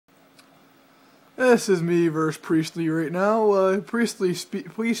This is me versus Priestley right now. Priestley,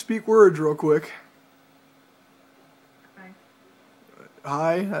 please speak words real quick.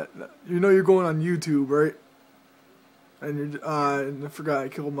 Hi. You know you're going on YouTube, right? And you're, I forgot I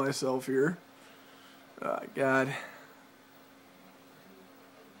killed myself here. God.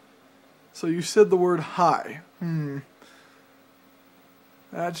 So you said the word hi.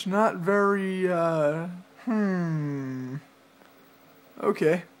 That's not very,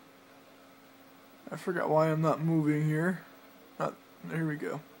 Okay. I forgot why I'm not moving here. Here we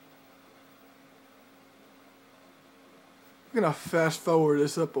go. I'm gonna fast forward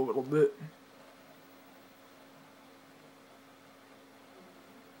this up a little bit.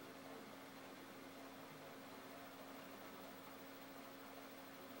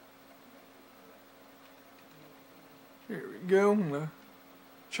 Here we go. I'm gonna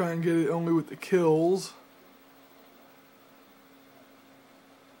try and get it only with the kills.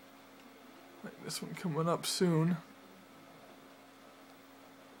 Like this one coming up soon.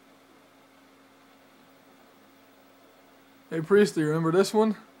 Hey Priestley, remember this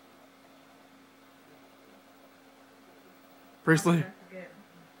one? Priestley?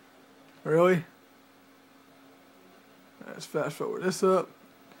 Really? Let's fast forward this up.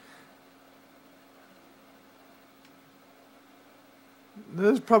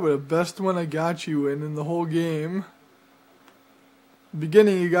 This is probably the best one I got you in the whole game.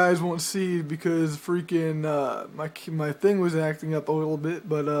 Beginning you guys won't see because freaking my thing was acting up a little bit,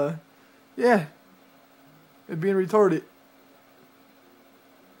 but yeah, it being retarded.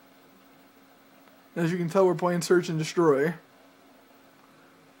 As you can tell, we're playing Search and Destroy.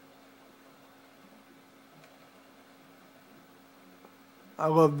 I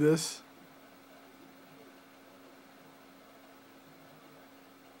love this.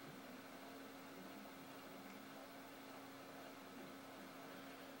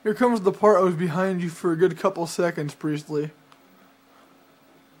 Here comes the part I was behind you for a good couple seconds, Priestley.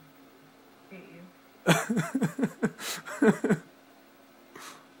 Hate you.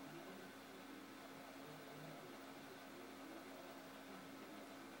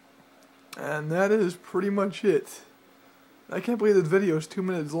 And that is pretty much it. I can't believe this video is 2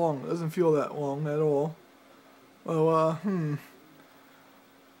 minutes long. It doesn't feel that long at all. Well,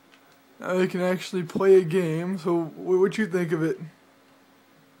 now you can actually play a game. So, what you think of it?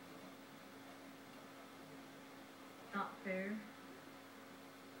 Not fair.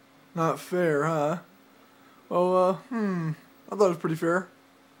 Not fair, huh? Well, I thought it was pretty fair.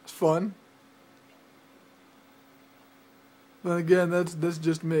 It's fun. Then again, that's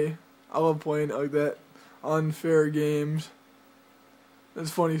just me. I love playing like that. Unfair games. It's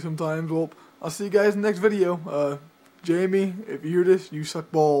funny sometimes. Well, I'll see you guys in the next video. Jamie, if you hear this, you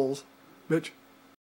suck balls. Bitch.